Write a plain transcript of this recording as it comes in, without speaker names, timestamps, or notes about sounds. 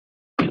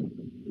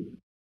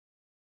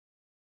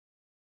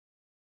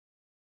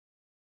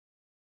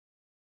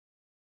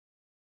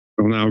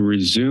now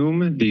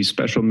resume the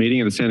special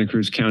meeting of the Santa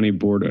Cruz County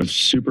Board of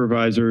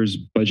Supervisors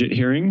budget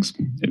hearings.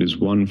 It is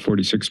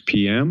 1:46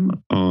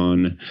 p.m.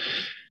 on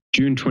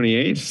June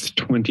 28th,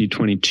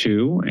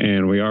 2022,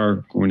 and we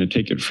are going to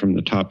take it from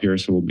the top here.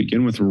 So we'll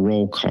begin with a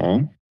roll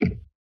call.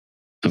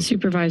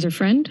 Supervisor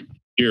Friend.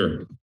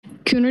 Here.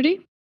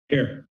 Coonerty.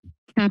 Here.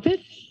 Caput.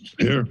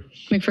 Here.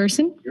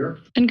 McPherson. Here.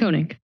 And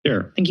Koenig.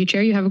 Here. Thank you,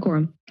 Chair. You have a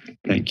quorum.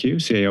 Thank you.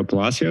 CAO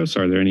Palacios,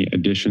 are there any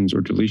additions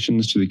or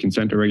deletions to the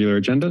consent or regular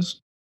agendas?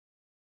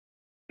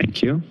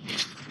 Thank you.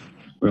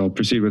 We'll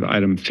proceed with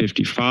item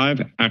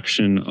 55,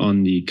 action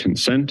on the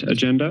consent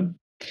agenda.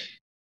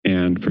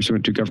 And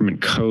pursuant to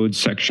Government Code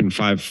Section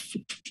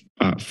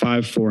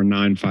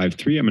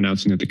 54953, I'm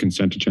announcing that the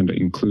consent agenda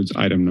includes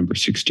item number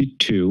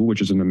 62, which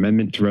is an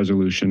amendment to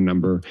resolution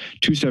number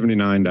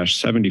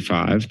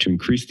 279-75 to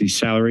increase the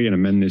salary and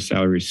amend the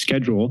salary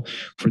schedule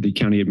for the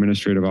County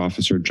Administrative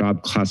Officer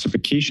job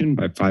classification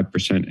by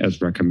 5%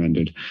 as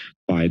recommended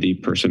by the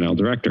Personnel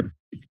Director.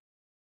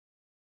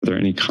 Are there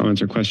any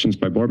comments or questions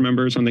by board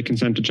members on the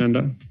consent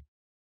agenda?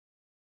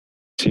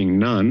 Seeing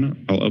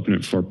none, I'll open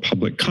it for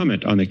public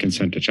comment on the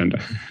consent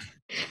agenda.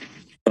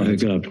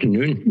 Good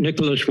afternoon.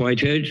 Nicholas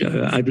Whitehead.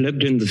 I've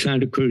lived in the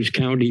Santa Cruz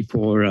County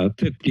for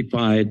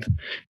 55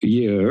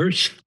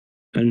 years,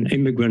 an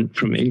immigrant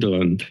from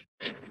England.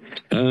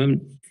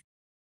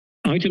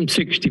 Item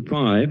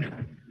 65,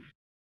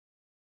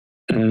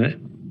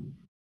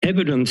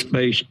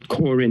 evidence-based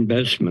core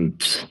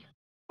investments.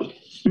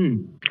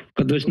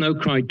 But there's no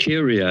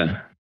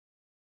criteria.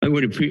 I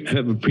would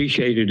have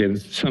appreciated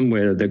if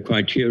somewhere the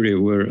criteria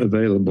were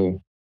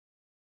available.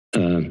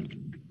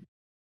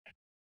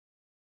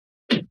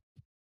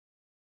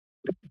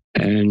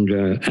 And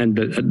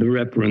the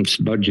reference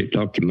budget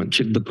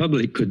documents. If the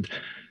public could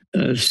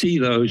see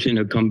those in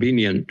a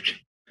convenient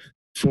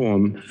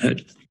form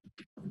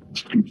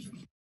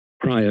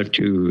prior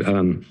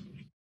to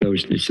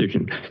those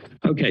decisions.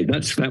 Okay,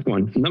 that's that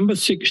one. Number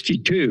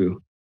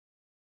 62.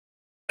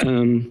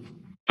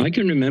 I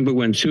can remember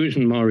when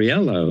Susan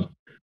Moriello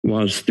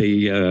was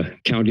the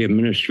county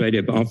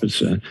administrative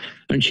officer,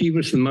 and she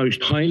was the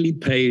most highly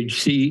paid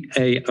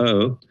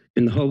CAO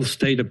in the whole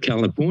state of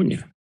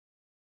California.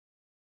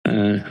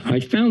 I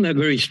found that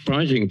very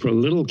surprising for a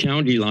little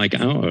county like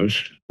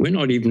ours. We're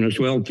not even as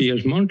wealthy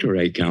as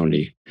Monterey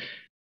County.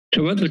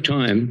 So at the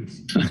time,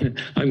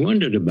 I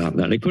wondered about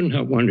that. I couldn't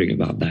help wondering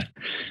about that.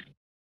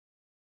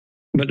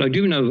 But I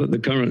do know that the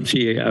current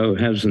CAO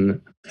has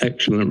an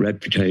excellent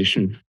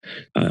reputation,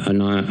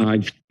 and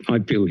I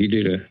feel he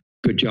did a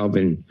good job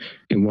in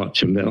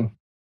Watsonville.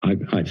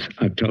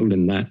 I've told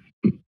him that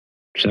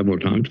several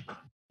times.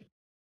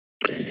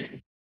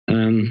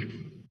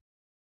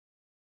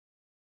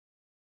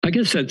 I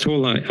guess that's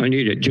all I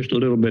needed, just a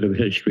little bit of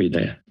history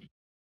there.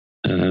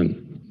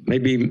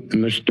 Maybe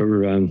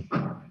Mr.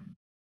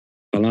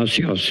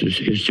 Palacios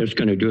is just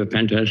going to do a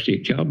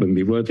fantastic job and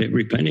be worth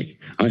every penny.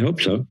 I hope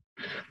so.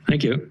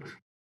 Thank you.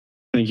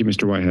 Thank you,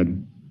 Mr.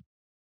 Whitehead.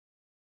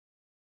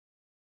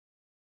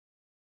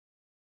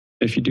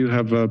 If you do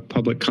have a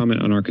public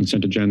comment on our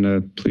consent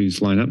agenda,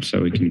 please line up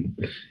so we can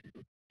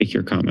take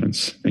your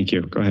comments. Thank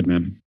you. Go ahead,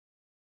 ma'am.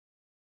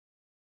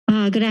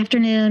 Good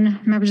afternoon,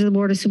 members of the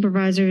Board of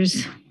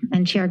Supervisors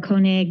and Chair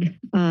Koenig.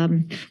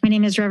 My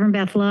name is Reverend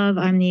Beth Love.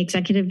 I'm the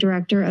Executive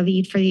Director of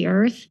Eat for the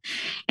Earth.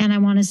 And I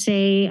want to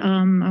say,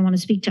 I want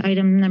to speak to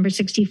item number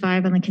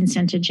 65 on the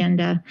consent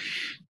agenda.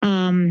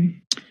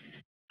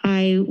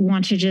 I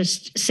want to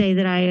just say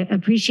that I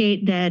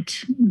appreciate that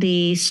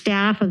the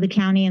staff of the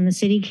county and the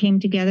city came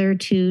together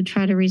to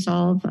try to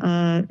resolve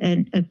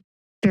a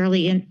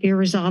fairly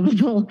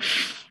irresolvable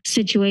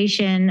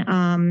situation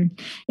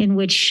in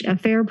which a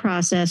fair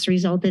process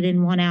resulted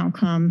in one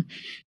outcome,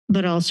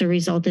 but also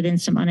resulted in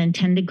some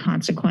unintended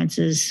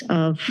consequences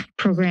of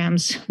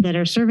programs that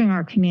are serving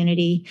our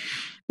community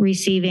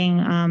receiving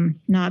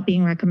not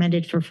being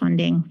recommended for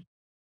funding,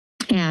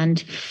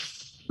 and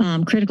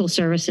critical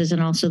services,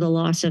 and also the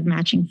loss of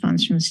matching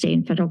funds from the state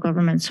and federal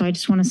government. So I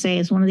just want to say,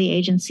 as one of the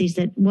agencies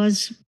that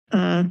was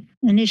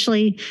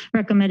initially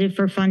recommended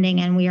for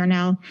funding, and we are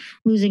now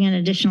losing an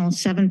additional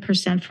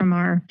 7% from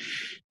our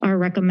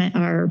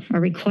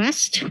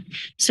request.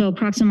 So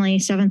approximately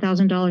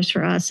 $7,000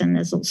 for us, and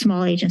as a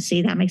small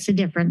agency, that makes a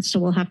difference. So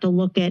we'll have to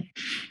look at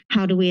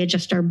how do we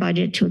adjust our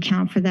budget to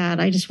account for that.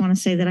 I just want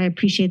to say that I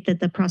appreciate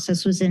that the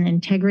process was in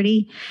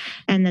integrity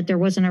and that there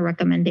wasn't a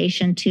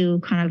recommendation to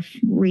kind of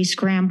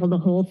re-scramble the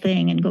whole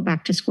thing and go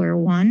back to square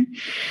one.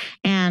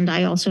 And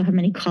I also have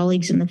many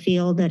colleagues in the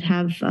field that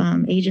have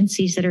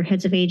agencies that are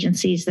heads of agencies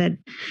that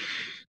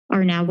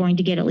are now going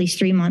to get at least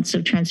 3 months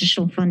of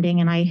transitional funding.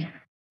 And I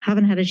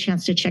haven't had a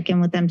chance to check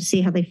in with them to see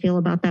how they feel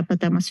about that,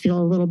 but that must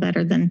feel a little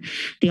better than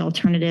the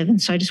alternative.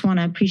 And so I just want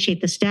to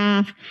appreciate the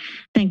staff,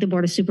 thank the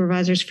Board of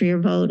Supervisors for your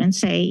vote, and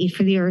say Eat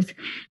for the Earth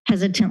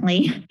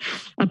hesitantly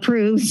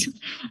approves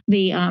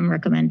the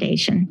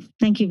recommendation.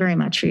 Thank you very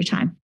much for your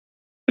time.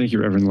 Thank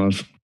you, Reverend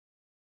Love.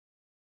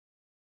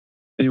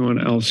 Anyone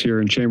else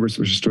here in chambers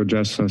wishes to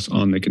address us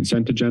on the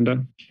consent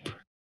agenda?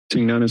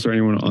 Seeing none, is there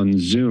anyone on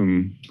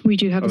Zoom? We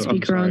do have a I'm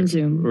speaker sorry. on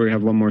Zoom. We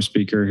have one more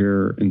speaker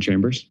here in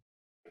chambers.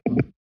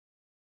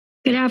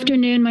 Good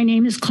afternoon. My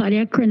name is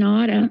Claudia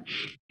Granada,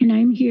 and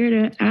I'm here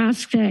to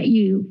ask that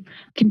you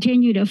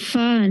continue to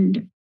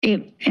fund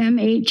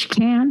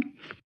MHCAN,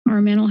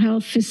 our mental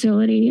health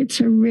facility. It's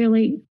a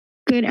really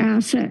good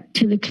asset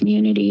to the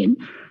community, and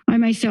I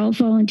myself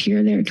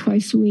volunteer there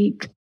twice a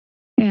week,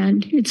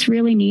 and it's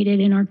really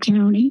needed in our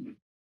county.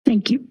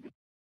 Thank you.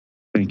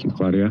 Thank you,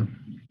 Claudia.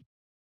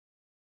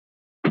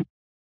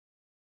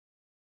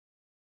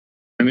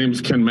 My name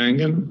is Ken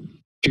Mangan.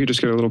 If you could just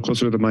get a little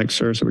closer to the mic,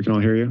 sir, so we can all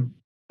hear you.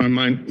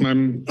 My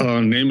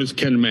name is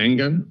Ken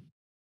Mangan,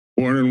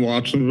 born in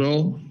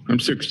Watsonville. I'm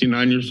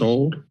 69 years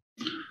old.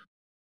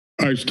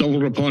 I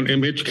stumbled upon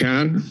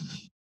MHCAN,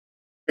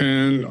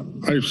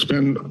 and I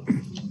spend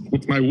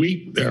my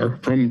week there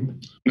from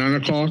 9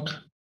 o'clock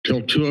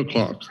till 2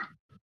 o'clock.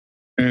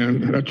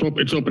 And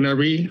it's open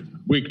every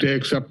weekday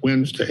except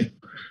Wednesday.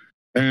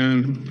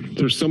 And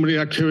there's so many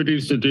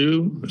activities to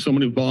do, so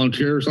many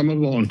volunteers. I'm a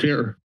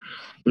volunteer.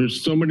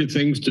 There's so many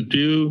things to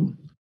do.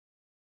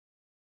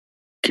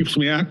 Keeps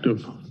me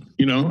active.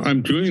 You know,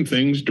 I'm doing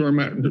things during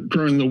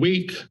the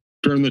week,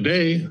 during the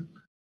day,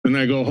 and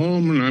I go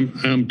home and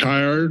I'm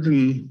tired.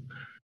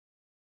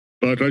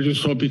 But I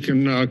just hope you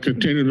can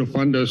continue to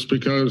fund us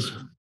because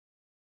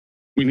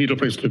we need a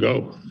place to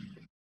go.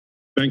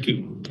 Thank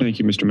you. Thank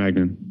you, Mr.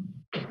 Magnan.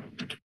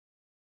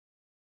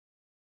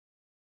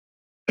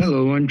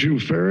 Hello, I'm Drew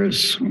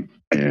Ferris,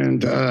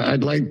 and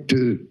I'd like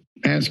to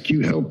ask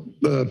you help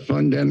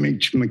fund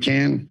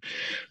MHCAN.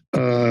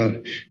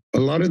 A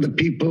lot of the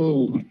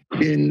people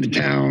in the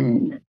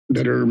town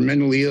that are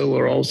mentally ill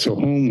are also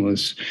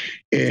homeless.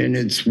 And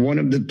it's one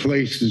of the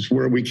places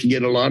where we can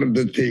get a lot of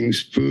the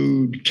things: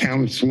 food,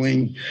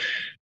 counseling,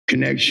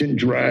 connection,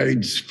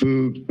 rides,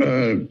 food,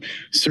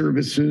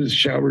 services,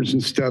 showers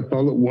and stuff,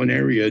 all at one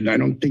area. And I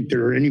don't think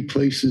there are any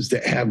places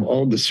that have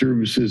all the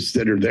services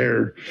that are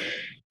there.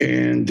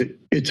 And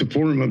it's a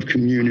form of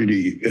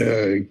community,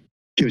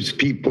 gives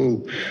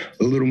people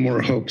a little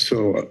more hope.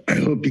 So I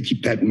hope you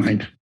keep that in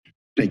mind.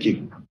 Thank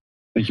you.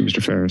 Thank you,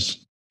 Mr.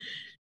 Ferris.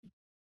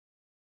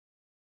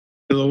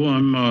 Hello,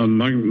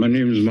 my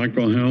name is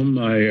Michael Helm.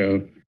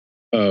 I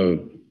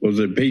was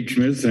at Page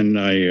Smith, and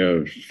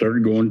I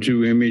started going to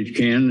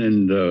MHCAN,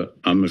 and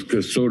I'm a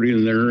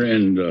custodian there.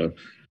 And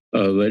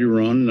later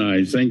on,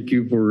 I thank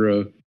you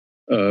for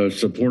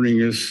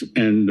supporting us.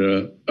 And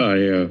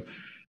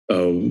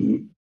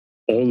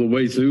all the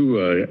way through,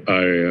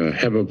 I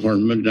have an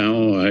apartment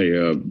now.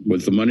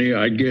 With the money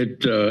I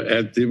get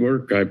at the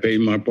work, I pay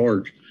my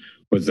part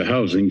with the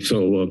housing.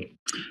 So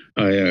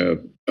I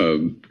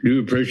do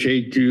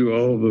appreciate you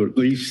all at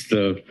least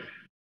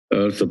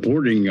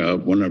supporting.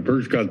 When I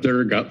first got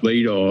there, got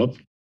laid off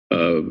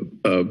from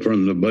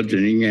the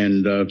budgeting,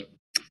 and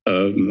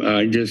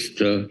I just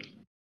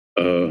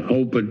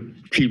hope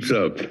it keeps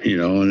up, you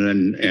know,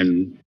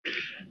 and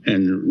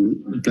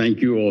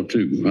thank you all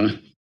too.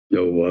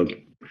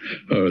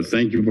 So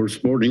thank you for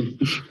supporting.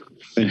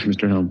 Thank you,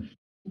 Mr. Helm.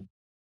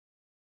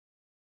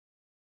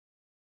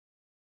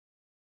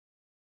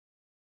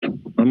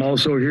 I'm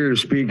also here to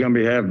speak on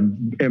behalf of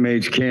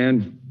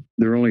MHCAN.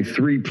 There are only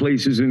 3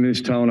 places in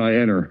this town I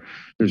enter.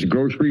 There's a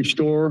grocery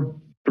store,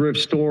 thrift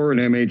store,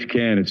 and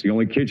MHCAN. It's the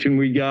only kitchen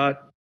we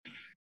got.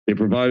 They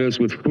provide us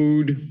with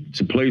food. It's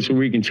a place where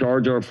we can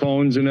charge our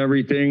phones and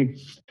everything.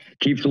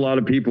 Keeps a lot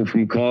of people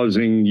from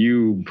causing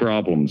you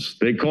problems.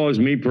 They cause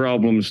me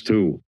problems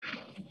too.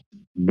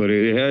 But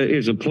it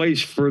is a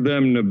place for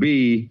them to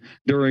be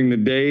during the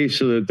day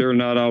so that they're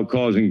not out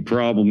causing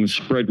problems,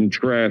 spreading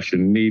trash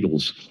and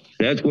needles.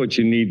 That's what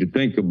you need to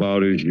think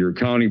about, is your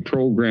county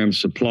program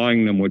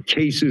supplying them with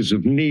cases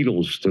of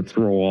needles to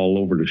throw all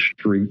over the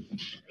street.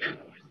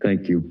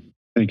 Thank you.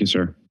 Thank you,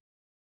 sir.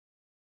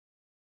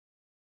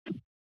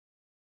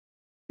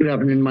 Good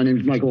afternoon. My name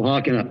is Michael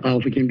Hawk, and I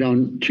also came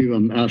down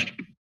to ask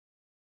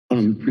for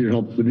your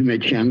help with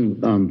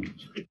MHCAN.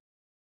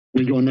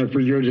 We've been going there for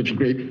years. It's a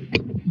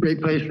great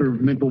place for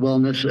mental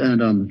wellness,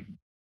 and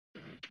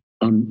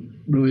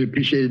really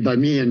appreciated by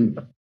me and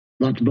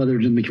lots of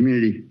others in the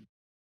community.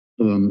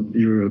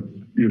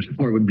 Your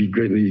support would be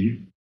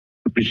greatly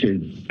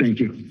appreciated. Thank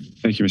you.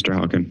 Thank you, Mr.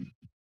 Hawken.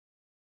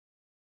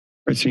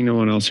 All right, seeing no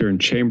one else here in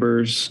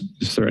chambers,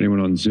 is there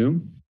anyone on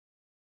Zoom?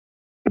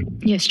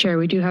 Yes, Chair,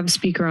 we do have a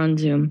speaker on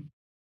Zoom.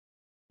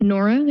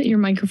 Nora, your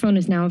microphone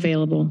is now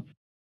available.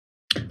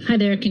 Hi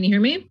there, can you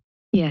hear me?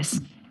 Yes.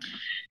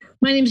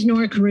 My name is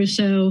Nora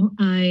Caruso.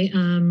 I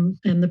am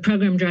the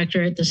program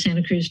director at the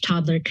Santa Cruz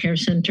Toddler Care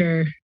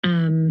Center.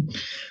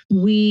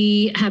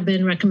 We have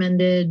been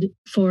recommended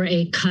for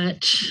a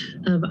cut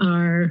of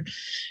our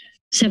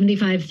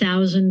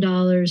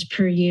 $75,000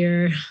 per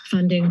year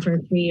funding for a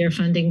 3-year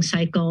funding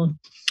cycle.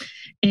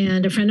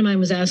 And a friend of mine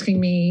was asking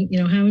me, you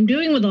know, how I'm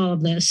doing with all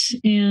of this.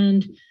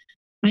 And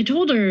I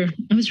told her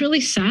I was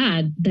really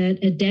sad that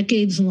a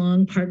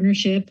decades-long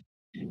partnership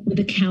with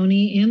the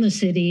county and the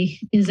city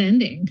is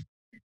ending.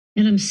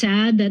 And I'm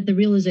sad that the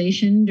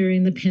realization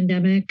during the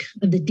pandemic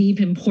of the deep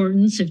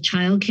importance of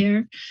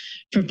childcare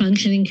for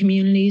functioning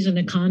communities and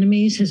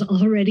economies has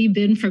already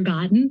been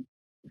forgotten.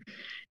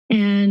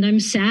 And I'm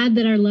sad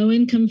that our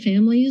low-income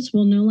families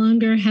will no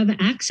longer have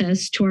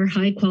access to our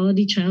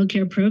high-quality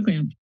childcare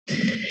program.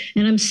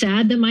 And I'm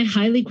sad that my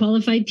highly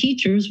qualified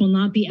teachers will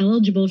not be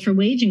eligible for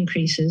wage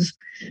increases,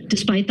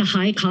 despite the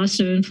high cost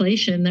of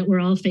inflation that we're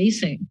all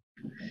facing.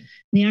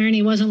 The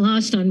irony wasn't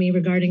lost on me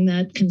regarding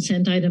that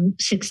consent item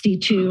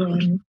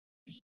 62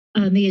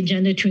 on the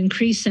agenda to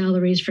increase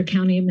salaries for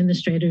county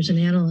administrators and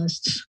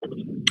analysts.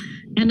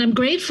 And I'm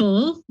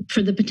grateful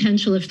for the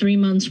potential of 3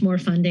 months more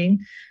funding,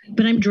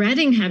 but I'm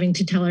dreading having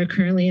to tell our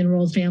currently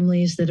enrolled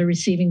families that are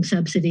receiving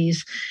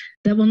subsidies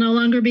that will no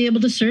longer be able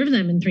to serve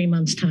them in 3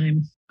 months'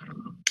 time.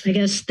 I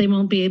guess they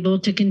won't be able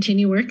to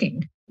continue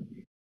working.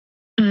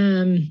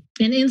 And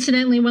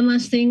incidentally, one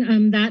last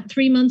thing, that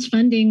 3 months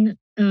funding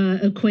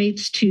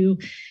equates to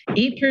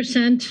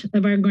 8%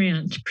 of our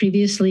grant,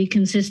 previously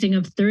consisting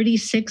of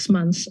 36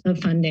 months of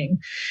funding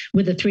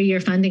with a 3-year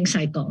funding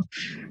cycle.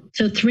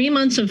 So 3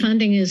 months of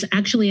funding is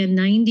actually a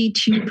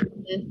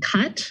 92%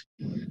 cut,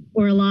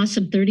 or a loss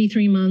of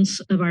 33 months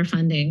of our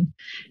funding.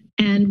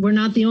 And we're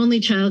not the only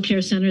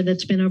childcare center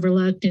that's been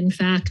overlooked. In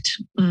fact,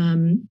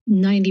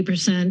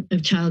 90%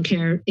 of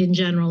childcare in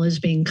general is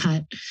being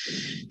cut.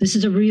 This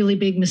is a really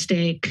big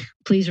mistake.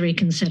 Please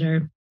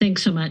reconsider.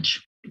 Thanks so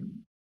much.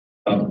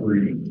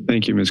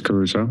 Thank you, Ms.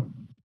 Caruso.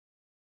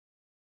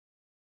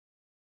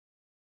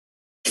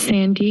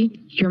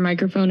 Sandy, your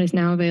microphone is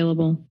now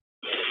available.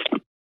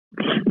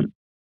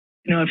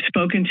 You know, I've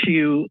spoken to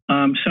you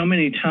so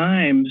many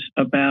times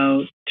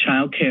about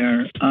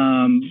childcare.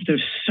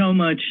 There's so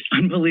much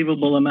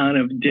unbelievable amount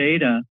of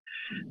data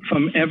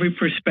from every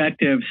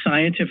perspective,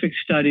 scientific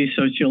studies,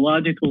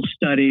 sociological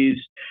studies,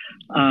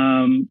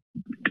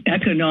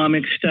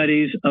 economic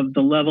studies of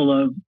the level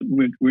of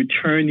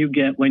return you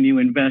get when you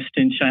invest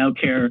in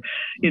childcare.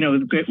 You know,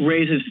 it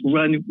ranges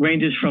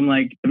from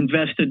like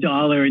invest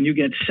 $1 and you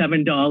get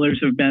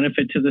 $7 of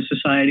benefit to the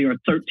society, or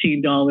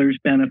 $13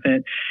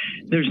 benefit.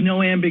 There's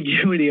no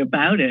ambiguity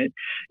about it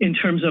in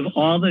terms of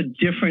all the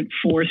different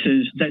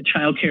forces that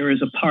childcare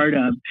is a part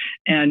of.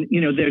 And,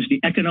 you know, there's the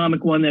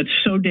economic one that's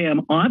so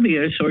damn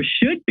obvious, or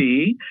should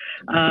be.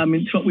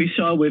 It's what we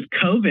saw with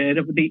COVID,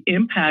 of the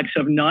impacts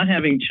of not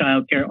having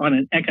childcare on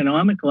an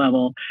economic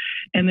level.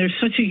 And there's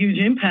such a huge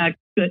impact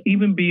that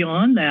even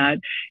beyond that,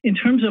 in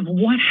terms of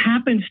what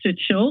happens to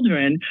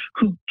children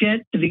who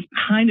get the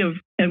kind of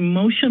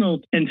emotional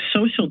and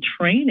social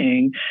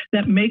training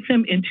that make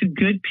them into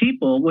good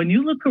people. When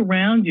you look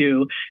around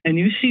you and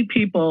you see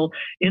people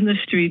in the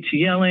streets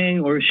yelling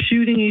or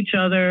shooting each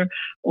other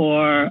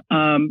or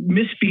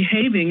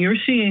misbehaving, you're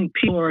seeing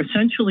people who are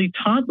essentially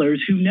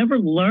toddlers who never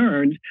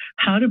learned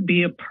how to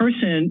be a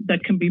person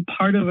that can be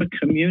part of a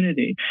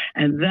community.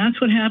 And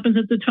that's what happens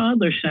at the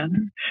toddler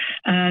center.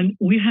 And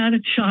we had a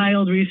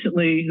child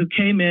recently who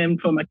came in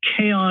from a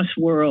chaos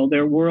world.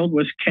 Their world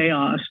was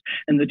chaos,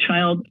 and the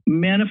child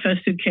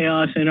manifested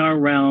chaos in our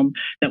realm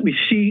that we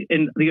see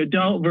in the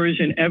adult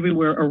version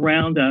everywhere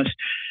around us.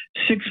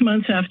 6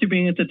 months after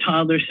being at the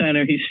toddler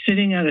center, he's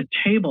sitting at a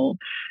table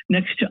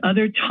next to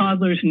other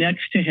toddlers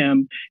next to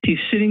him. He's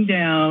sitting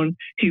down.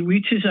 He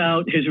reaches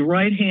out his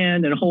right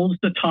hand and holds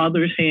the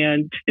toddler's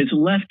hand. His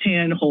left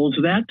hand holds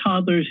that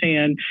toddler's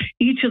hand.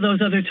 Each of those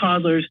other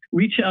toddlers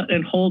reach out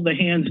and hold the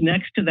hands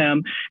next to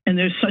them. And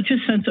there's such a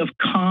sense of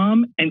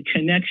calm and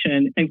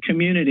connection and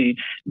community.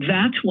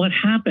 That's what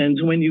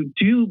happens when you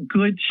do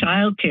good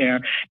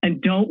childcare.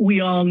 And don't we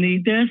all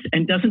need this?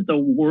 And doesn't the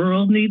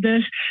world need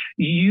this?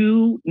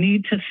 You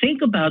need to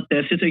think about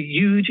this as a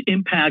huge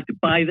impact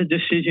by the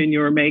decision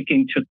you're making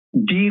to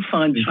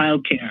defund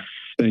childcare.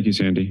 Thank you,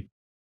 Sandy.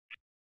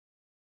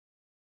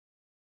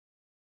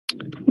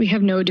 We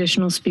have no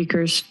additional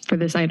speakers for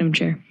this item,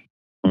 Chair.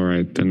 All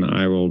right, then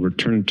I will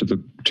return to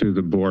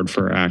the board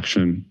for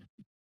action.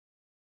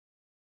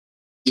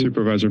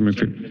 Supervisor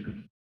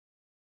McPherson.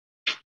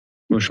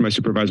 Motion by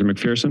Supervisor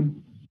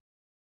McPherson.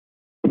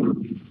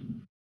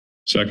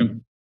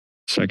 Second.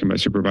 Second by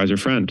Supervisor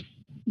Friend.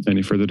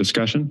 Any further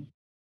discussion?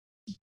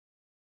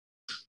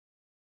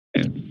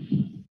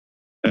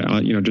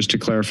 And just to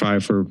clarify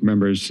for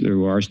members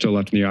who are still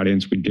left in the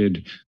audience, we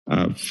did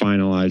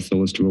finalize the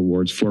list of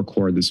awards for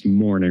CORE this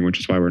morning, which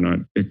is why we're not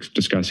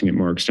discussing it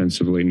more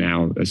extensively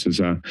now. This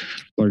is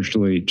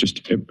largely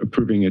just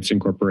approving its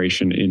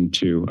incorporation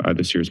into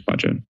this year's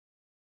budget.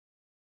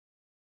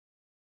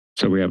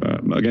 So we have,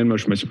 again,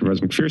 motion by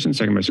Supervisor McPherson,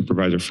 second by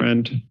Supervisor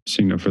Friend.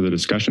 Seeing no further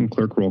discussion,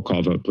 clerk, roll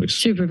call vote, please.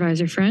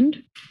 Supervisor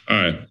Friend.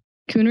 Aye.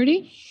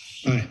 Coonerty.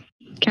 Aye.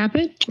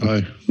 Caput.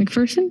 Aye.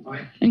 McPherson.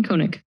 Aye. And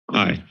Koenig.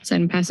 Aye. This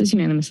item passes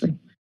unanimously.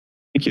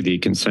 Thank you. The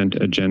consent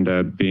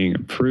agenda being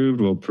approved.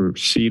 We'll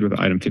proceed with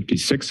item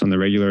 56 on the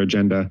regular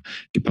agenda,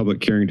 the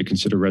public hearing to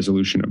consider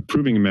resolution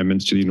approving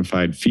amendments to the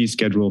unified fee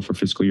schedule for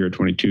fiscal year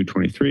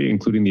 22-23,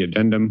 including the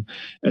addendum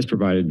as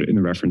provided in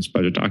the reference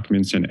budget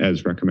documents and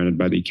as recommended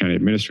by the county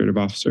administrative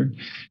officer.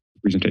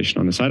 Presentation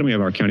on this item, we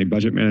have our county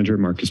budget manager,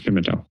 Marcus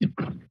Pimentel.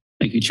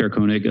 Thank you, Chair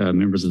Koenig,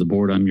 members of the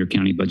board. I'm your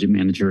county budget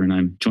manager, and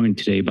I'm joined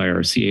today by our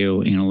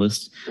CAO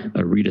analyst,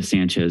 Rita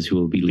Sanchez, who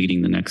will be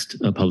leading the next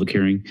public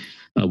hearing.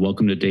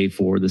 Welcome to day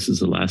 4. This is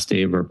the last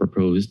day of our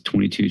proposed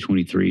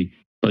 22-23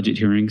 budget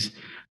hearings.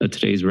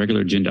 Today's regular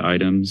agenda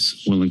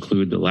items will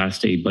include the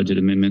last day budget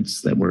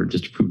amendments that were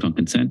just approved on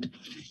consent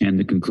and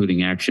the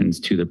concluding actions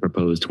to the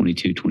proposed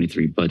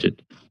 22-23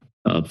 budget.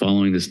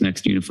 Following this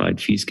next unified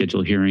fee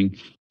schedule hearing,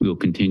 we will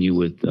continue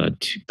with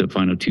the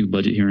final 2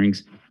 budget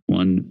hearings.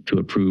 One, to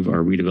approve our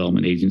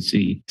redevelopment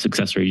agency,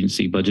 successor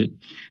agency budget,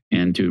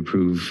 and to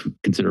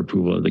consider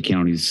approval of the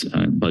county's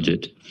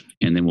budget.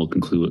 And then we'll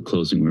conclude with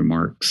closing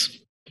remarks.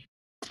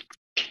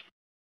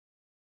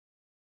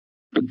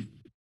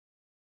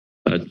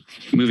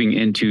 Moving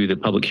into the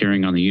public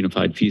hearing on the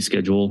unified fee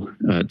schedule,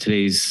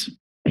 today's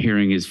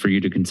hearing is for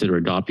you to consider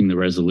adopting the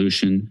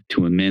resolution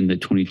to amend the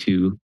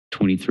 22-23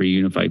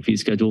 unified fee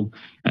schedule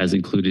as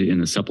included in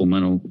the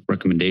supplemental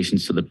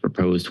recommendations to the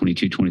proposed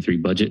 22-23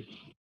 budget.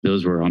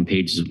 Those were on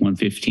pages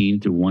 115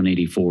 through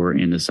 184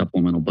 in the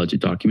supplemental budget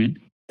document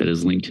that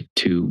is linked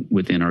to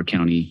within our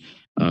county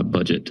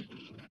budget.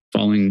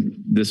 Following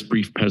this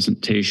brief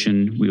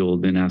presentation, we will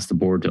then ask the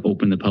board to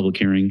open the public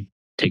hearing,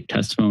 take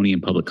testimony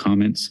and public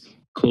comments,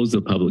 close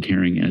the public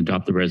hearing, and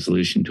adopt the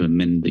resolution to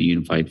amend the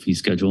unified fee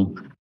schedule.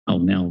 I'll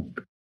now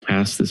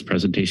pass this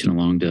presentation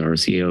along to our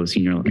CAO,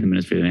 Senior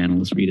Administrative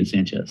Analyst, Rita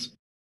Sanchez.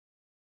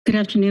 Good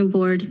afternoon,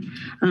 board.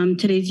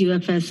 Today's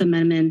UFS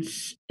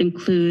amendments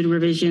include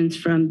revisions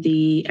from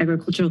the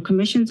Agricultural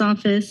Commission's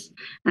Office,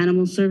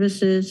 Animal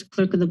Services,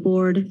 Clerk of the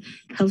Board,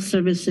 Health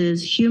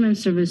Services, Human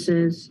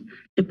Services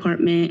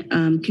Department,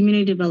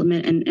 Community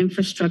Development and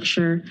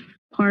Infrastructure,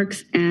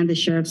 Parks, and the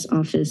Sheriff's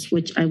Office,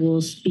 which I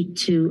will speak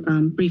to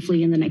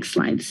briefly in the next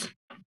slides.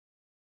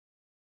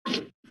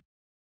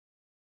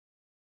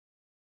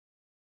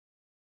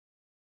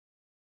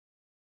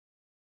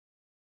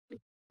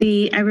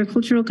 The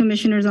Agricultural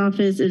Commissioner's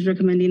Office is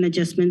recommending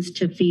adjustments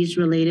to fees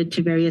related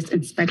to various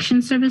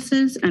inspection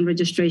services and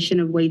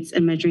registration of weights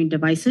and measuring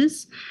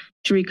devices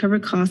to recover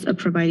costs of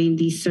providing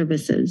these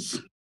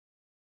services.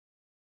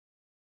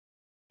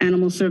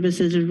 Animal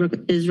Services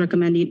is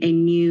recommending a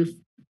new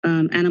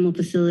animal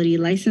facility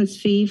license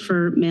fee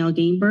for male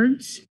game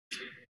birds.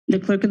 The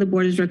Clerk of the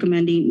Board is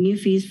recommending new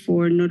fees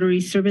for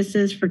notary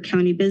services for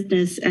county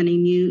business and a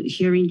new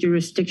hearing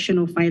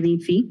jurisdictional filing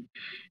fee.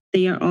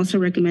 They are also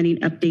recommending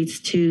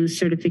updates to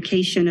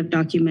certification of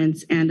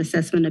documents and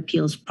assessment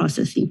appeals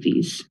processing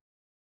fees.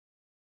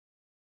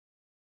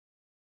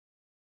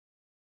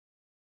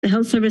 The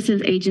Health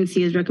Services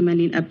Agency is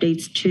recommending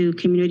updates to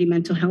community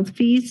mental health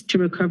fees to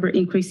recover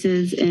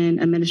increases in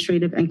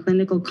administrative and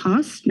clinical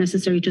costs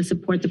necessary to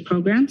support the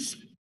programs.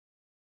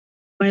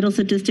 Vital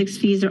statistics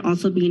fees are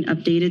also being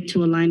updated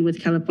to align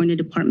with California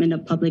Department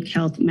of Public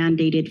Health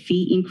mandated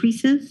fee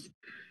increases.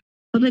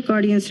 Public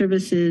Guardian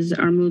Services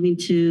are moving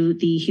to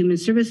the Human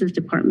Services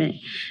Department,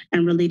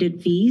 and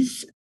related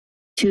fees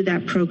to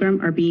that program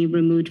are being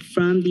removed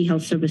from the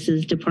Health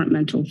Services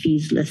departmental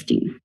fees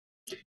listing.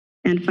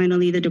 And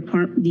finally,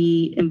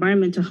 the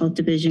Environmental Health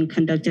Division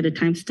conducted a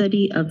time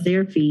study of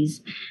their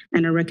fees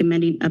and are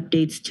recommending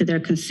updates to their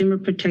Consumer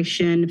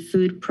Protection,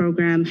 Food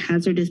Program,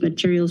 Hazardous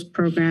Materials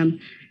Program,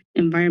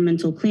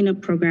 Environmental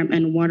Cleanup Program,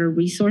 and Water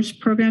Resource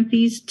Program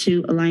fees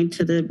to align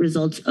to the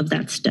results of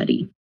that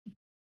study.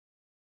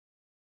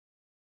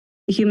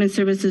 The Human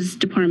Services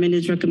Department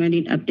is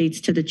recommending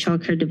updates to the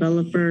Child Care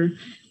Developer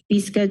fee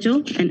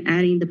schedule and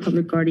adding the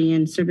Public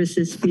Guardian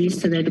Services fees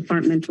to their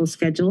departmental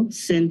schedule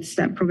since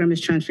that program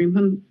is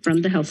transferring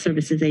from the Health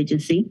Services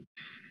Agency.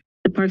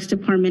 The Parks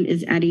Department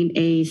is adding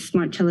a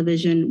smart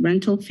television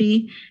rental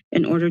fee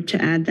in order to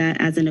add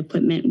that as an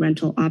equipment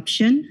rental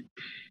option.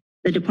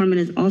 The department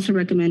is also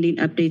recommending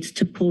updates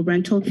to pool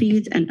rental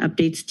fees and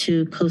updates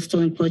to coastal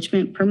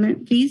encroachment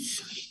permit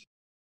fees.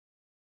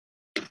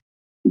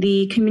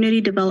 The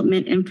Community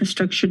Development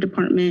Infrastructure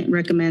Department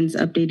recommends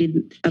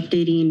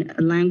updating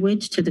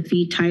language to the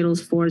fee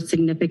titles for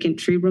significant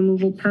tree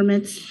removal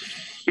permits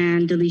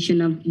and deletion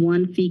of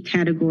one fee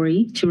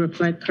category to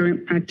reflect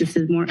current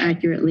practices more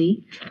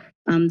accurately,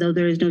 though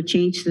there is no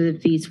change to the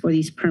fees for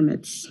these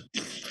permits.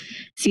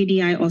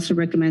 CDI also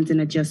recommends an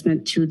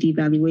adjustment to the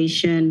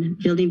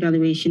building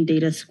valuation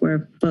data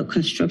square foot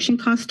construction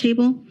cost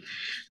table.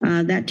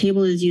 That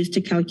table is used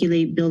to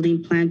calculate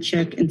building plan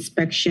check,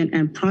 inspection,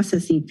 and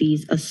processing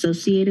fees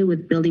associated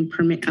with building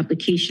permit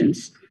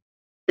applications.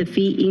 The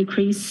fee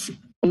increase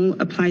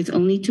applies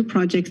only to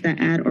projects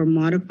that add or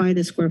modify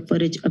the square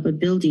footage of a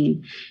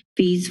building.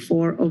 Fees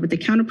for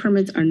over-the-counter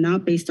permits are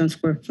not based on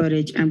square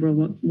footage and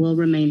will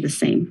remain the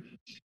same.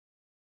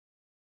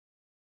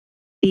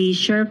 The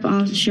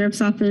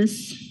Sheriff's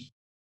Office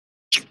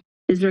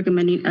is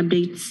recommending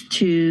updates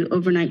to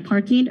overnight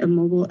parking, a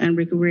mobile and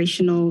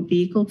recreational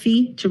vehicle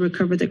fee to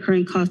recover the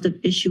current cost of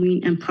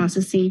issuing and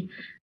processing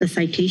the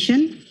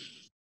citation.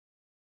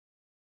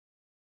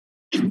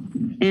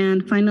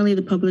 And finally,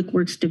 the Public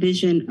Works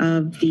Division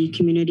of the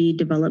Community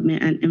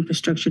Development and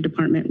Infrastructure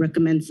Department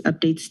recommends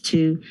updates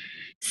to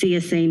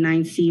CSA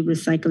 9C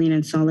recycling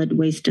and solid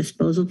waste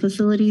disposal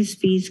facilities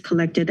fees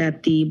collected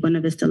at the Buena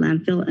Vista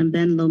landfill and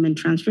Ben Lomond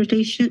transfer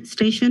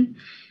station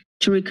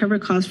to recover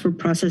costs for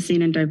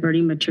processing and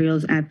diverting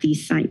materials at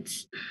these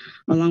sites,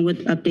 along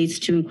with updates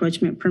to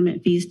encroachment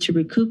permit fees to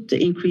recoup the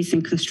increase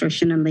in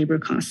construction and labor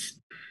costs.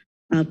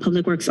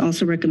 Public Works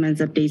also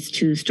recommends updates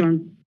to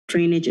storm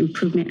drainage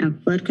improvement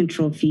and flood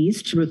control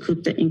fees to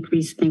recoup the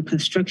increase in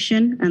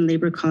construction and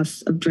labor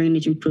costs of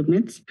drainage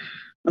improvements,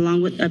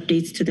 along with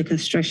updates to the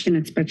construction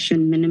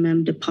inspection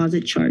minimum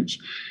deposit charge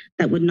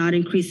that would not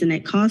increase the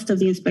net cost of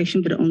the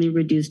inspection, but only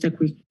reduce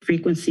the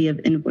frequency of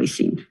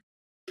invoicing.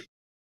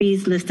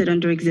 Fees listed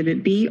under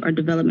Exhibit B are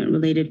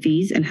development-related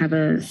fees and have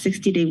a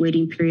 60-day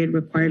waiting period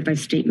required by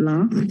state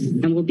law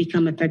and will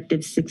become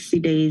effective 60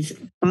 days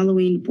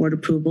following board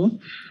approval.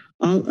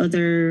 All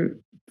other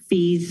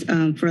fees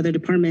for other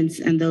departments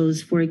and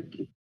those for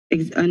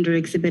under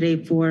Exhibit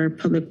A for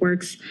Public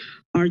Works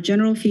are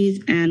general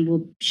fees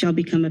and shall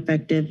become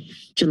effective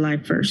July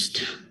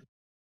 1st.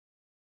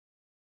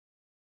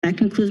 That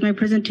concludes my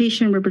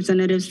presentation.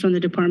 Representatives from the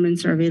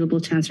departments are available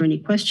to answer any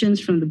questions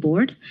from the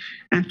board.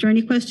 After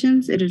any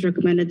questions, it is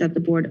recommended that the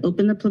board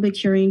open the public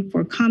hearing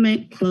for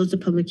comment, close the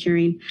public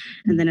hearing,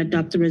 and then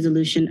adopt the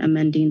resolution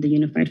amending the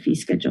unified fee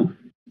schedule.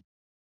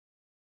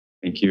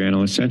 Thank you,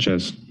 Analyst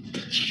Sanchez.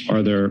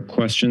 Are there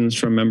questions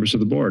from members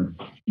of the board?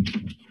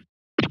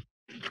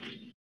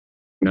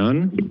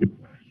 None?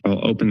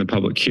 I'll open the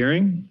public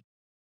hearing.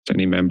 Does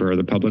any member of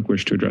the public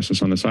wish to address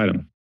us on this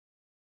item?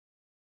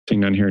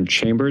 Seeing none here in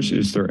chambers,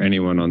 is there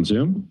anyone on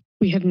Zoom?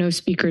 We have no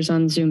speakers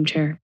on Zoom,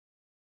 Chair.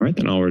 All right,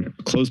 then I'll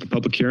close the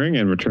public hearing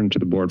and return to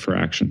the board for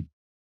action.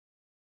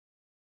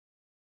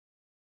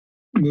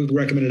 Move the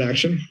recommended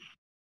action.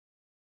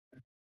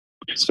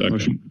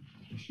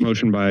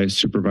 Motion by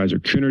Supervisor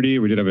Coonerty.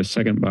 We did have a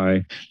second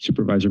by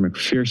Supervisor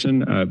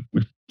McPherson.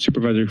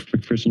 Supervisor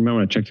McPherson, you might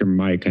want to check your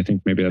mic. I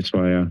think maybe that's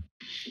why.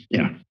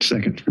 Yeah,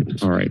 second.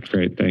 All right,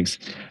 great, thanks.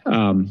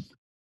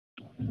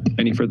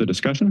 Any further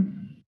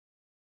discussion?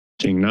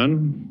 Seeing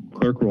none,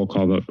 clerk, roll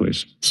call vote,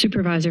 please.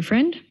 Supervisor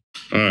Friend?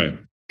 Aye.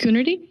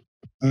 Coonerty?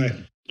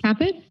 Aye.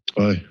 Caput?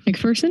 Aye.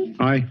 McPherson?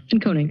 Aye.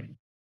 And Koenig?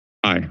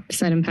 Aye.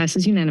 This item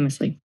passes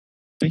unanimously.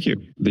 Thank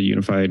you. The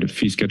unified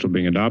fee schedule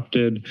being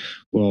adopted.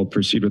 We'll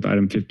proceed with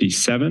item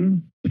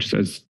 57, which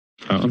says,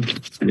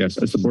 yes,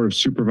 as the Board of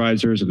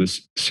Supervisors of the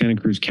Santa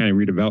Cruz County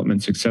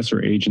Redevelopment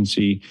Successor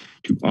Agency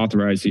to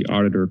authorize the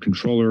Auditor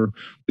Controller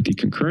with the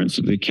concurrence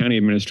of the County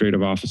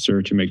Administrative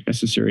Officer to make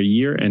necessary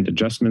year-end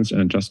adjustments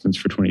and adjustments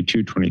for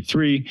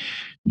 22-23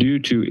 due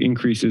to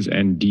increases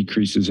and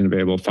decreases in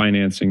available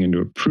financing and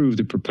to approve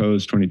the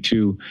proposed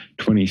 22-23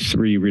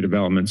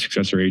 redevelopment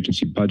successor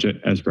agency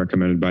budget as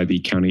recommended by the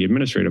County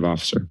Administrative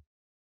Officer.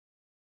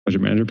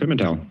 Budget Manager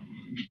Pimentel.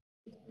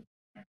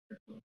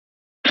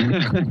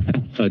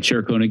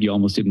 Chair Koenig, you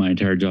almost did my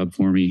entire job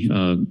for me.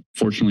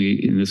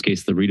 Fortunately, in this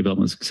case, the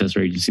redevelopment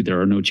successor agency, there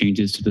are no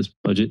changes to this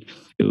budget.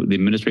 The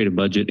administrative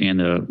budget and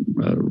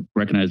the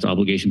recognized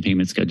obligation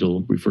payment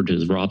schedule, referred to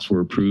as ROPS,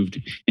 were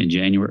approved in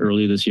January,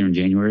 earlier this year in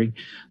January.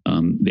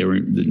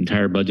 The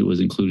entire budget was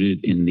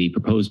included in the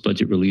proposed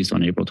budget release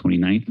on April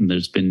 29th, and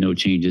there's been no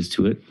changes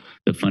to it.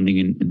 The funding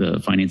and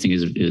the financing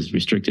is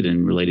restricted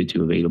and related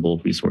to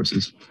available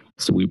resources.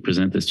 So we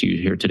present this to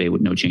you here today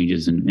with no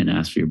changes and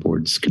ask for your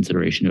board's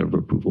consideration of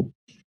approval.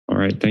 All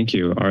right, thank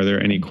you. Are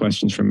there any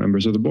questions from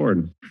members of the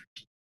board?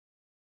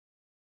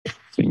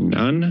 Seeing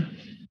none,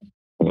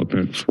 we'll open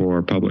it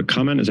for public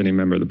comment. Does any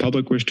member of the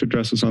public wish to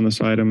address us on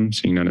this item?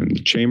 Seeing none in the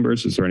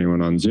chambers, is there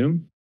anyone on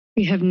Zoom?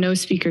 We have no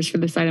speakers for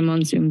this item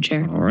on Zoom,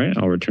 Chair. All right,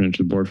 I'll return it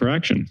to the board for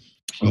action.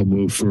 I'll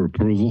move for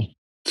approval.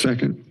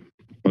 Second.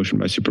 Motion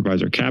by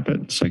Supervisor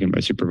Caput, second by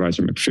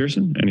Supervisor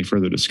McPherson. Any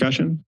further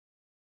discussion?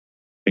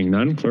 Seeing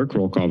none, clerk,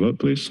 roll call vote,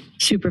 please.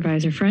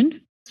 Supervisor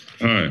Friend?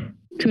 Aye.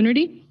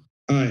 Coonerty?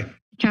 Aye.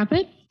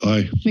 Caput?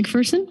 Aye.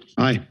 McPherson?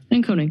 Aye.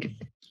 And Koenig?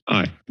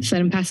 Aye. This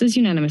item passes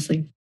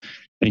unanimously.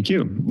 Thank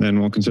you. Then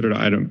we'll continue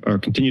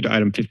to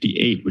item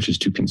 58, which is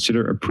to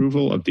consider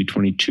approval of the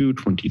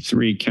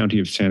 22-23 County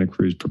of Santa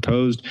Cruz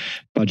proposed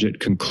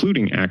budget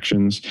concluding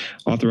actions,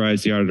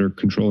 authorize the Auditor,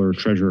 Controller,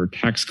 Treasurer,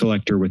 Tax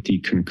Collector with the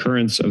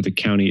concurrence of the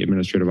County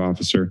Administrative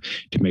Officer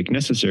to make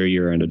necessary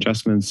year-end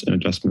adjustments and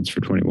adjustments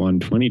for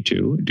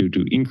 21-22 due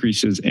to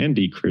increases and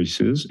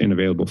decreases in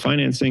available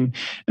financing,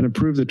 and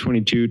approve the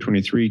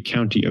 22-23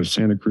 County of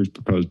Santa Cruz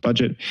proposed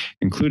budget,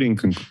 including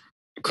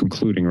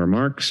concluding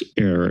remarks,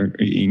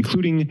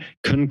 including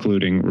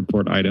concluding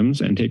report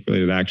items, and take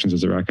related actions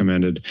as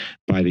recommended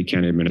by the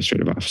County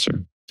Administrative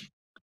Officer.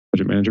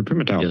 Budget Manager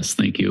Pimentel. Yes,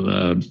 thank you.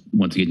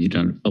 Once again, you've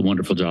done a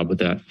wonderful job with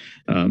that.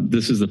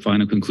 This is the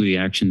final concluding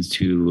actions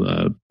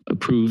to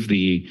approve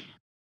the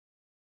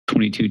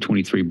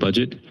 22-23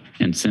 budget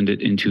and send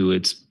it into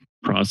its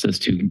process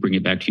to bring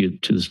it back to you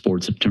to this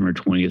board September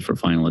 20th for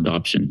final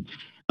adoption.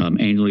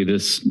 Annually,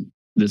 this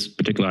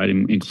particular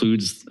item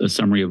includes a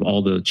summary of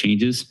all the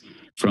changes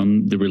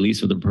from the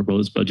release of the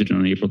proposed budget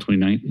on April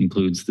 29th,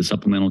 includes the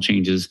supplemental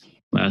changes,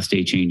 last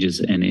day changes,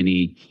 and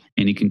any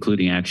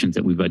concluding actions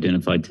that we've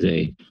identified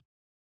today.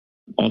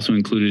 Also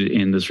included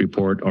in this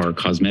report are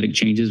cosmetic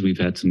changes. We've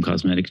had some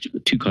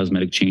two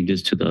cosmetic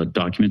changes to the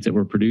documents that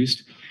were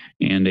produced,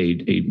 and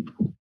a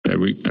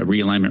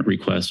realignment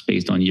request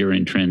based on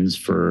year-end trends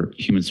for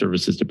Human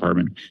Services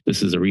Department.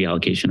 This is a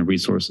reallocation of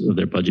resources of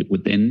their budget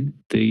within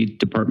the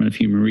Department of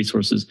Human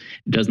Resources.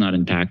 It does not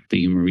impact the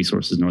Human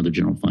Resources nor the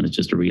general fund. It's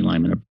just a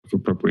realignment of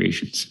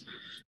appropriations.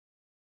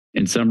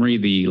 In summary,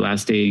 the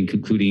last day and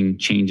concluding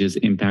changes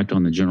impact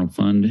on the general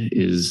fund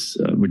is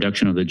a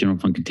reduction of the general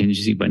fund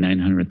contingency by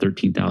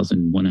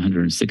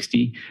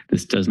 $913,160.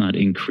 This does not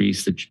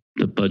increase the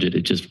budget.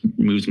 It just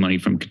moves money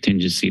from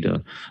contingency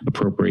to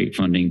appropriate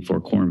funding for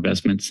core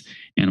investments,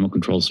 animal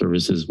control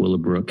services,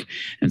 Willowbrook,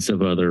 and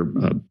several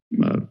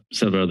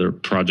other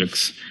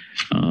projects,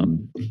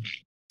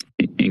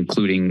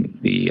 including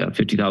the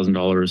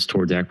 $50,000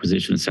 towards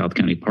acquisition of South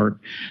County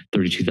Park,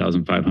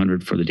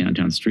 $32,500 for the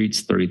downtown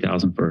streets,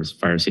 $30,000 for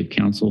Fire Safe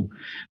Council,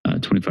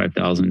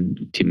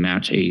 $25,000 to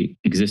match a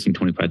existing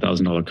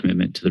 $25,000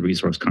 commitment to the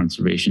Resource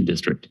Conservation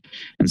District,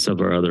 and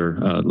several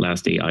other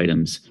last day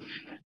items.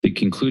 The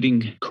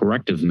concluding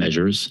corrective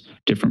measures,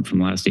 different from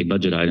last day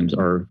budget items,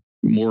 are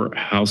more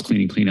house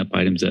cleaning cleanup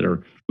items that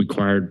are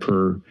required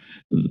per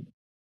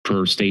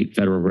state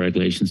federal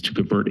regulations to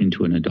convert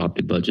into an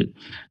adopted budget.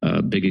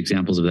 Big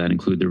examples of that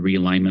include the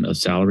realignment of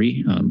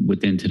salary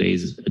within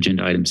today's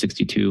agenda item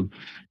 62,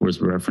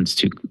 was reference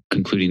to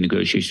concluding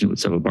negotiation with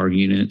several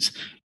bargaining units.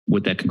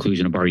 With that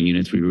conclusion of bargaining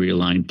units, we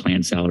realigned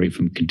planned salary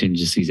from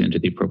contingencies into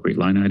the appropriate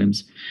line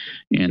items,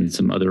 and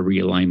some other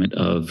realignment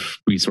of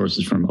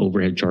resources from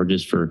overhead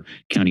charges for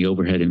county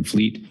overhead and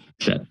fleet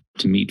that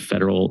to meet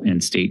federal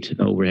and state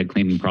overhead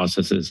claiming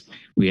processes.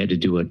 We had to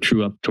do a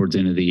true up towards the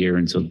end of the year.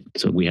 And so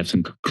we have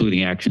some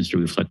concluding actions to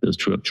reflect those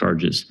true up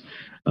charges.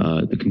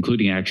 The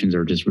concluding actions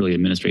are just really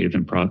administrative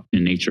in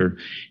nature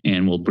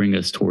and will bring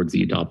us towards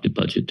the adopted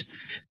budget.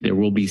 There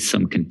will be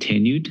some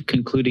continued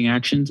concluding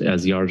actions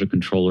as the Auditor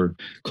Controller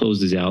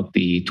closes out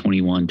the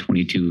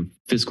 21-22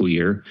 fiscal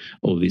year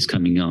over these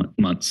coming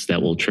months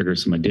that will trigger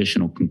some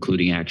additional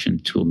concluding action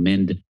to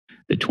amend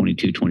the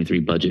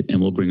 22-23 budget. And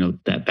we'll bring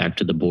that back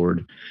to the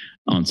board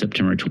on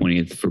September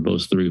 20th for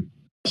both the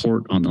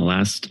report on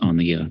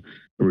the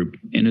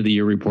end of the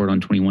year report on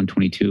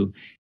 21-22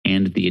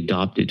 and the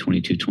adopted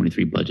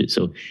 22-23 budget.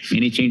 So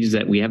any changes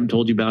that we haven't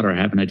told you about or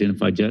haven't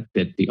identified yet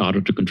that the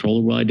Auditor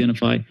Controller will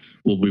identify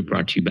will be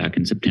brought to you back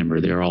in September.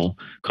 They're all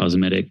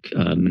cosmetic,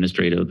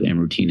 administrative, and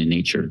routine in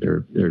nature.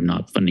 They're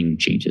not funding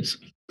changes.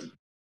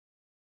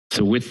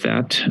 So with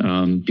that,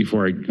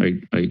 before I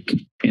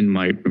end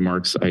my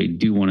remarks, I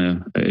do want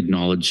to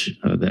acknowledge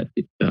that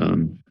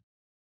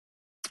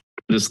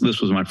this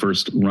was my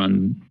first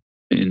run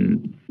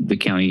in the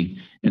county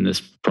in this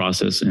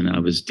process, and I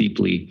was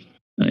deeply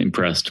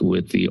impressed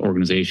with the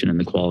organization and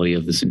the quality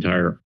of this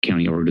entire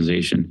county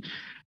organization.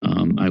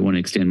 I want to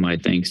extend my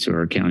thanks to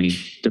our county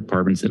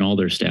departments and all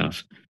their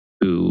staff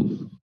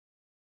who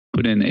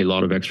put in a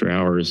lot of extra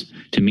hours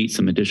to meet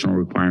some additional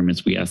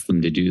requirements we asked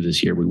them to do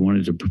this year. We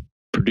wanted to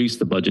produce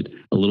the budget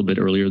a little bit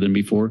earlier than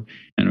before.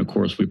 And of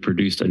course, we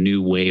produced a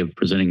new way of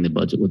presenting the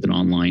budget with an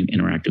online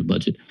interactive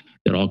budget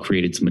that all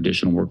created some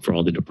additional work for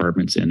all the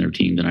departments and their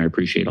teams, and I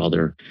appreciate all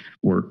their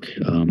work.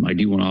 I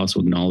do want to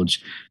also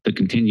acknowledge the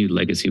continued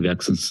legacy of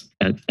excellence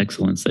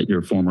that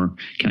your former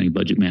county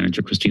budget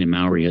manager, Christina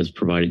Mowry, has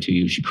provided to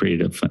you. She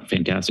created a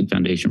fantastic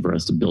foundation for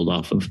us to build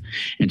off of,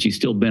 and she's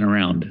still been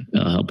around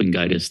helping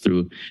guide us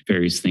through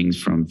various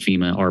things from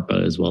FEMA,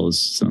 ARPA, as well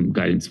as some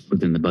guidance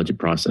within the budget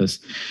process.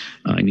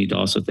 I need to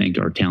also thank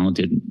our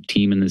talented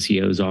team in the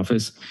CEO's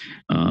office,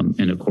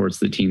 and of course,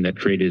 the team that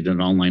created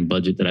an online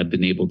budget that I've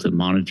been able to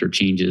monitor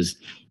changes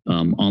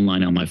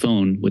online on my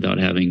phone without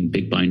having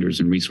big binders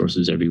and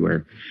resources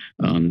everywhere.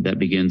 That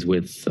begins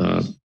with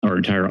our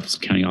entire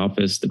county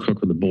office, the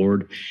clerk of the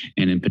board,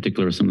 and in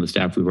particular, some of the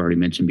staff we've already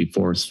mentioned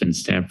before, Sven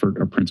Stafford,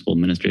 our principal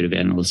administrative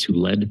analyst who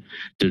led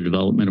the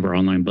development of our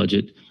online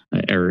budget,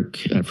 Eric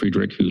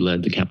Friedrich, who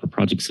led the capital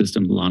project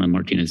system, Lana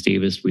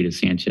Martinez-Davis, Rita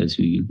Sanchez,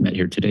 who you met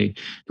here today,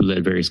 who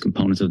led various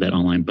components of that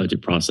online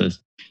budget process,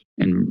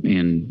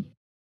 and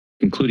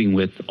including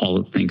with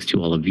thanks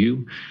to all of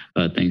you,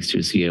 thanks to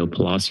CEO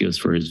Palacios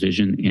for his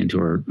vision, and to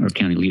our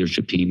county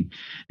leadership team,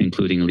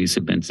 including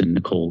Lisa Benson,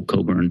 Nicole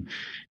Coburn,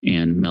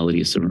 and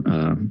Melody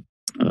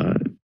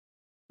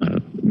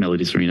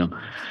Sereno.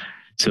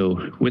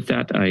 So with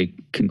that, I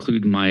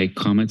conclude my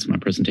comments, my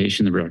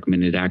presentation. The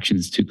recommended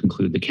actions to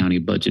conclude the county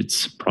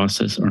budgets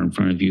process are in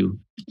front of you.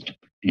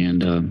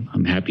 And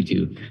I'm happy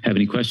to have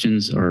any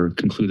questions or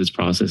conclude this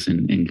process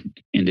and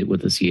end it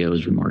with the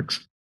CEO's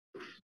remarks.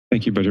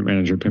 Thank you, Budget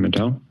Manager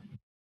Pimentel.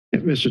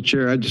 Mr.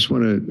 Chair, I just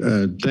want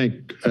to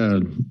thank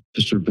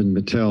Mr.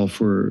 Ben-Mattel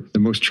for the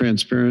most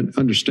transparent,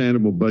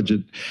 understandable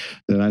budget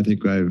that I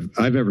think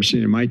I've ever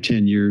seen in my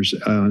 10 years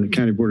on the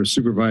County Board of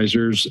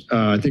Supervisors.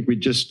 I think we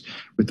just,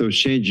 with those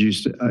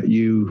changes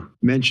you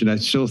mentioned, I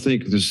still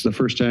think this is the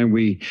first time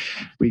we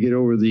get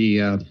over the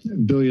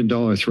 $1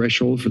 billion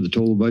threshold for the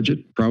total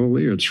budget,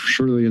 probably, or it's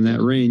surely in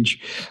that range.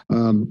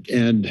 And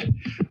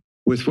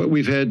with what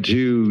we've had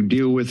to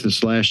deal with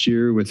this last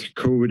year, with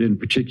COVID in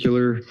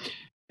particular,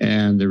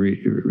 and the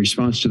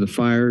response to the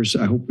fires,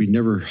 I hope we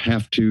never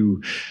have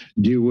to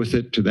deal with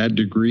it to that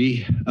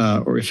degree,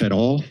 or if at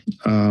all.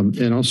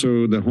 And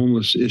also the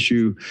homeless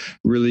issue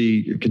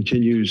really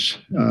continues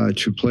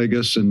to plague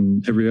us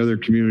and every other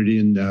community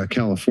in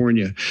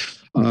California.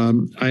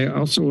 I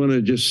also want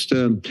to just,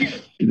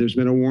 there's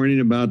been a warning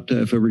about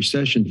if a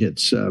recession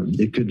hits,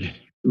 it could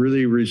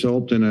really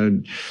result in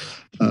an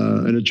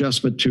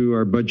adjustment to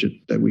our budget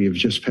that we have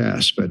just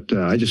passed. But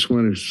I just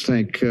want to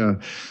thank,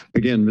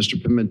 again, Mr.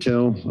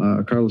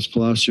 Pimentel, Carlos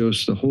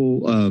Palacios, the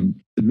whole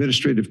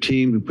administrative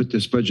team who put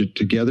this budget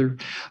together.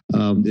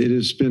 It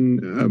has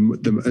been,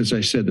 as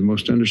I said, the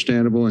most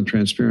understandable and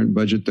transparent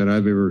budget that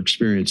I've ever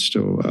experienced.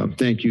 So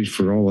thank you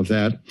for all of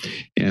that.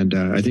 And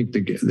I think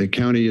the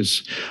county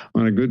is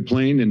on a good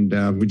plane,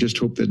 and we just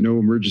hope that no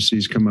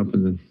emergencies come up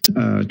in the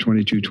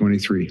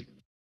 22-23.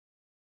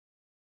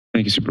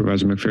 Thank you,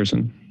 Supervisor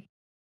McPherson.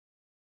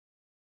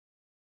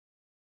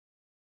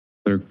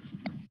 Other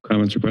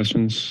comments or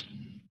questions?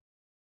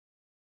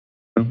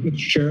 No? Mr.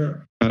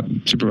 Chair.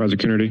 Supervisor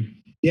Coonerty.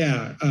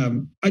 Yeah,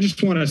 I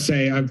just want to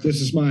say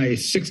this is my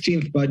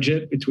 16th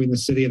budget between the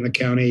city and the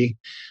county,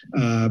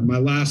 my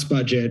last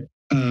budget.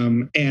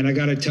 And I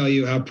got to tell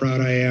you how proud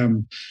I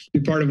am to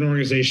be part of an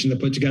organization that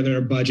put together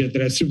a budget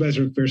that, as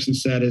Supervisor McPherson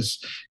said, is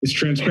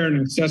transparent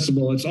and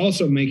accessible. It's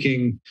also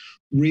making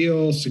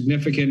real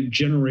significant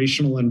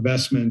generational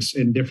investments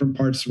in different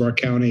parts of our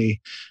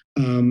county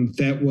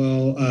that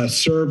will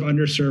serve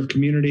underserved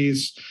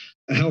communities,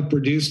 help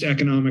reduce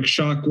economic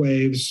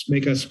shockwaves,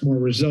 make us more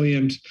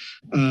resilient,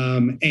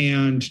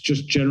 and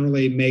just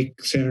generally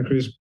make Santa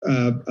Cruz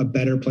a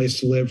better place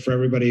to live for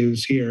everybody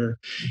who's here.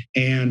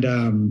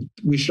 And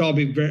we should all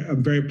be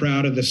I'm very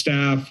proud of the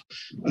staff,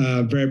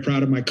 very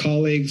proud of my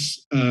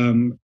colleagues,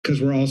 because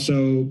we're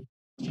also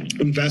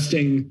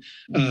investing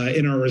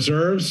in our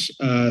reserves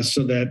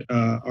so that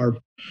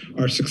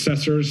our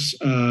successors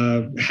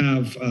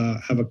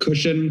have a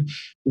cushion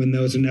when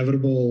those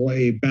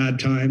inevitably bad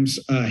times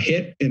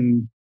hit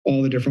in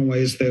all the different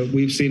ways that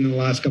we've seen in the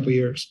last couple of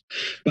years.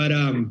 But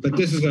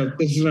this is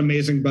an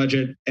amazing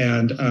budget,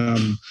 and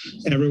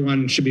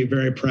everyone should be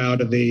very proud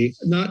of the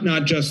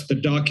not just the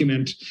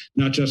document,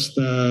 not just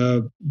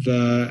the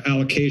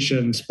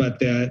allocations, but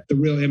the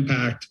real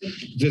impact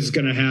this is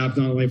going to have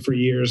not only for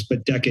years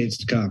but decades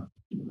to come.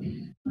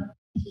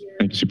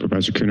 Thank you,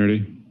 Supervisor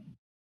Coonerty.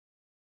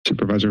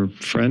 Supervisor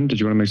Friend, did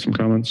you want to make some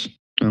comments?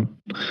 No.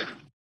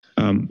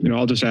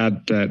 I'll just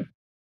add that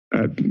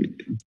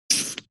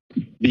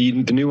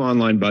the new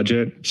online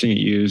budget, seeing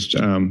it used,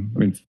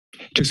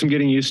 took some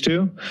getting used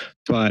to,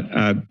 but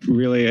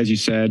really, as you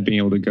said, being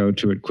able to go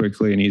to it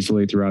quickly and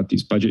easily throughout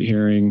these budget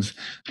hearings,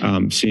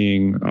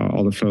 seeing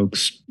all the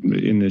folks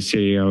in the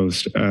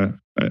CAO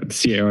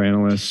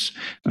analysts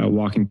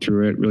walking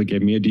through it really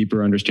gave me a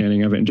deeper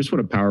understanding of it and just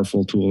what a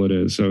powerful tool it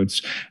is. So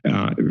it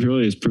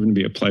really has proven to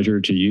be a pleasure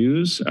to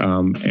use.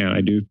 And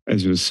I do,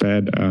 as was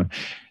said,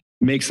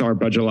 makes our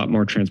budget a lot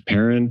more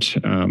transparent,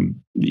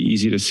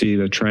 easy to see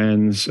the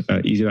trends,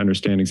 easy to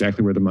understand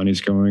exactly where the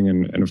money's going,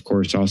 and of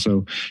course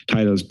also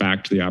tie those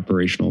back to the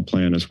operational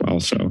plan as well.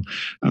 So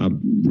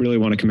really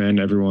want to commend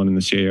everyone in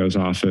the CAO's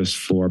office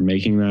for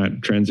making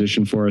that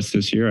transition for us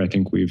this year. I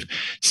think we've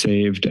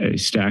saved a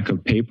stack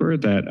of paper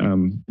that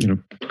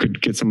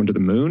could get someone to the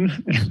moon.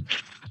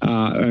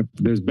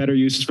 There's better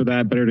uses for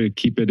that, better to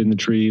keep it in the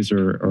trees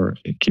or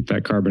keep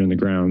that carbon in the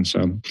ground.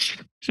 So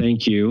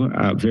thank you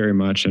very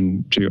much,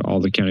 and to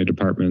all the county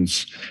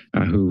departments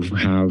who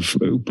have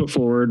put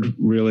forward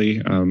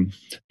really,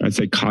 I'd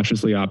say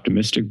cautiously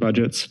optimistic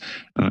budgets.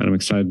 And I'm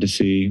excited to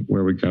see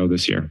where we go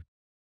this year.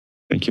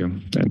 Thank you.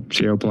 And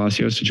CEO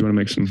Palacios, did you want to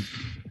make some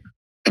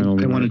final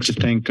remarks? I wanted to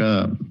thank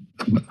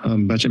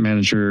Budget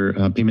Manager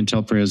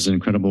Pimentel for his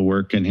incredible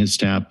work and his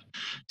staff,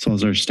 as well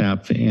as our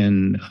staff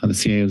in the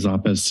CAO's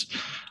office,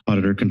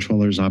 Auditor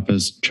Controller's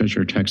office,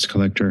 Treasurer, Tax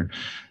Collector.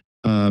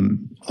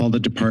 All the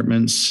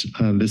departments,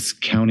 this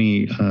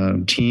county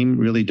team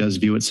really does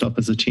view itself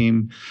as a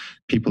team.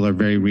 People are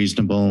very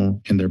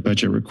reasonable in their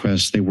budget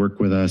requests. They work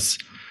with us.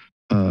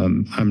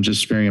 I'm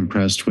just very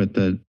impressed with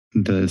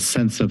the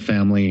sense of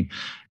family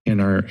in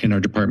our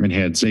department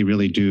heads. They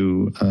really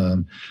do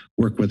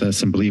work with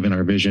us and believe in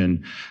our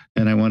vision.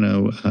 And I want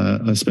to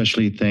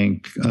especially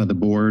thank the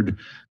board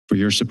for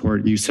your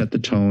support. You set the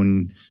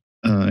tone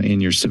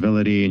in your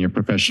civility and your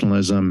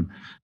professionalism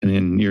and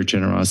in your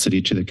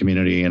generosity to the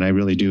community. And I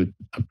really do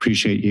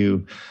appreciate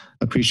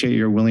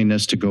your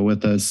willingness to go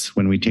with us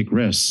when we take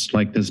risks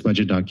like this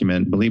budget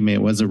document. Believe me,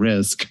 it was a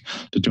risk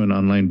to do an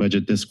online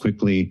budget this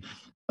quickly.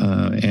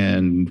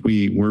 And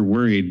we were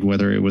worried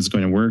whether it was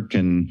going to work,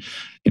 and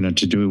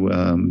to do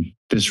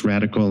this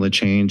radical a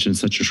change in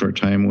such a short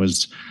time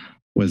was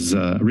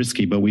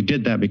risky, but we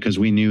did that because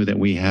we knew that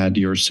we had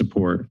your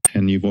support,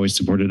 and you've always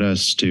supported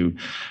us to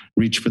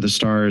reach for the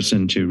stars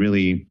and to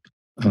really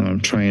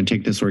try and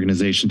take this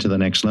organization to the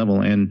next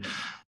level. And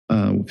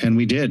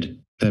we did.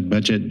 the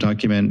budget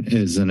document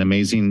is an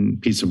amazing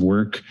piece of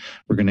work.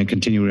 We're going to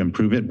continue to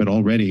improve it, but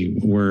already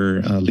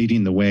we're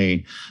leading the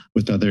way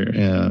with other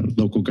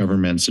local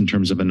governments in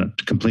terms of a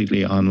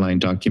completely online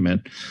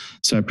document.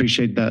 So I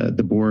appreciate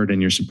the board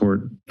and your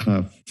support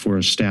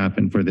for staff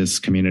and for this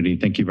community.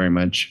 Thank you very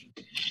much.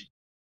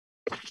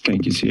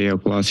 Thank you,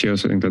 CAO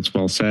Palacios. I think that's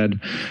well said,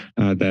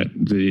 that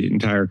the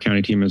entire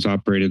county team has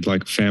operated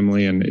like a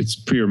family, and it's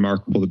pretty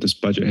remarkable that this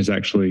budget has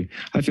actually,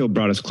 I feel,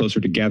 brought us closer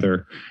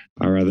together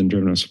rather than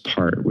driven us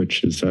apart,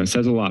 which is,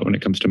 says a lot when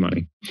it comes to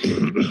money.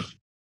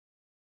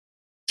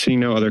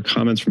 Seeing no other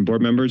comments from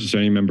board members, is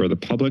there any member of the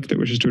public that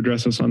wishes to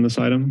address us on this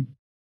item?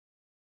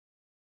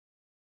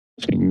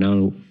 Seeing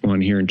no one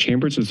here in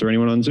chambers, is there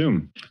anyone on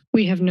Zoom?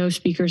 We have no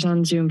speakers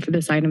on Zoom for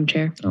this item,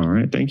 Chair. All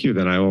right, thank you.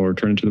 Then I will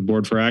return to the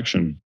board for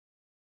action.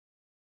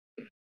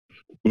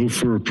 Move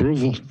for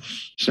approval.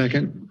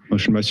 Second.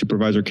 Motion by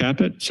Supervisor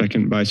Caput,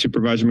 second by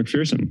Supervisor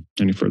McPherson.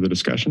 Any further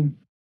discussion?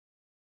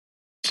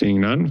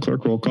 Seeing none,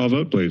 clerk, roll call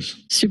vote,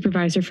 please.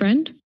 Supervisor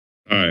Friend?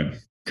 Aye.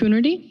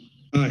 Coonerty?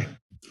 Aye.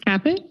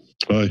 Caput?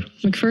 Aye.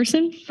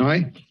 McPherson?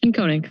 Aye. And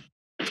Koenig?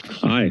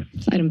 Aye.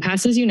 This item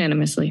passes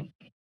unanimously.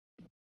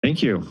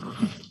 Thank you.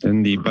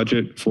 And the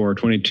budget for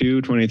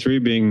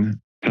 22-23 being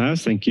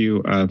passed. Thank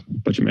you,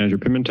 Budget Manager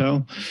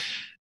Pimentel.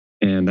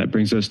 And that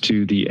brings us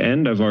to the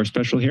end of our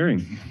special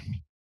hearing.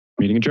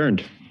 Meeting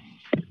adjourned.